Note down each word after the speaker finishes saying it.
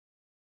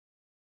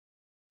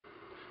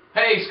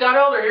Hey, Scott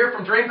Elder here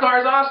from Dream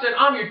Cars Austin.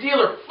 I'm your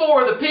dealer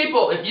for the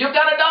people. If you've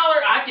got $1,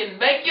 I can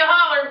make you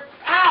holler.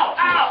 Ow, ow,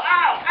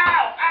 ow,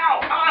 ow, ow,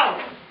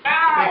 ow,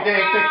 ow. Big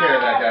Dave, take care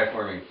of that guy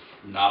for me.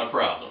 Not a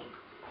problem.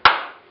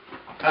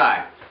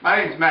 Hi, my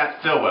name's Matt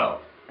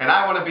Stillwell, and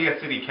I want to be a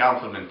city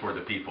councilman for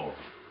the people.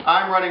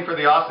 I'm running for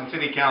the Austin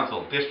City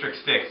Council, District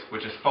 6,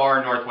 which is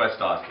far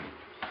northwest Austin.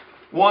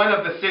 One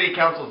of the city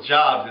council's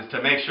jobs is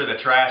to make sure the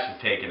trash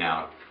is taken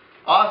out.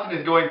 Austin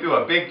is going through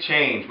a big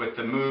change with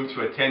the move to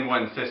a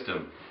 10-1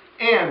 system,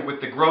 and with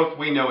the growth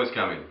we know is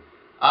coming.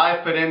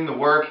 I've put in the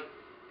work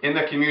in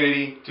the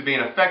community to be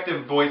an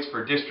effective voice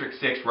for District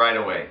 6 right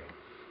away.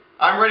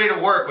 I'm ready to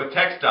work with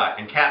TxDOT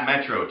and Cap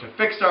Metro to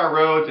fix our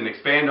roads and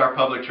expand our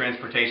public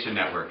transportation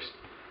networks.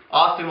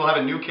 Austin will have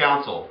a new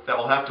council that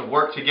will have to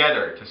work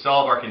together to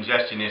solve our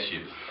congestion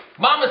issues.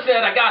 Mama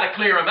said I gotta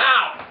clear them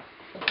out.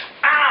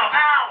 Ow,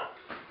 ow.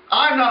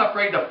 I'm not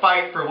afraid to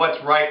fight for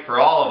what's right for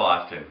all of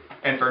Austin,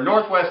 and for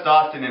Northwest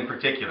Austin in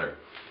particular.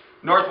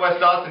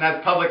 Northwest Austin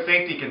has public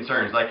safety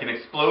concerns like an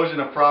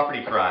explosion of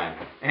property crime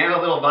and a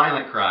little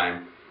violent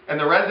crime, and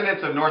the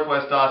residents of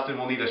Northwest Austin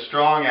will need a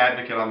strong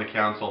advocate on the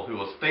council who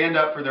will stand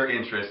up for their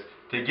interests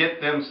to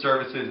get them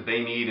services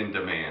they need and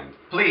demand.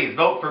 Please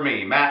vote for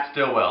me, Matt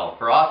Stillwell,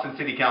 for Austin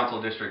City Council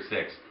District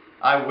 6.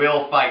 I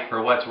will fight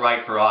for what's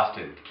right for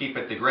Austin, to keep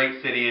it the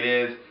great city it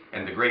is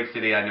and the great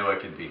city I know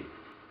it can be.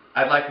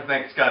 I'd like to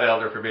thank Scott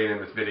Elder for being in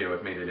this video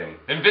with me today.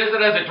 And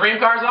visit us at Dream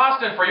Cars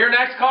Austin for your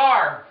next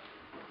car.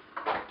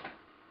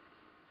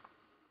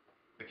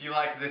 If you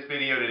liked this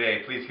video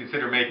today, please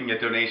consider making a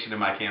donation to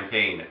my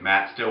campaign at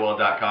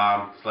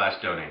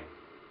mattstillwell.com/donate.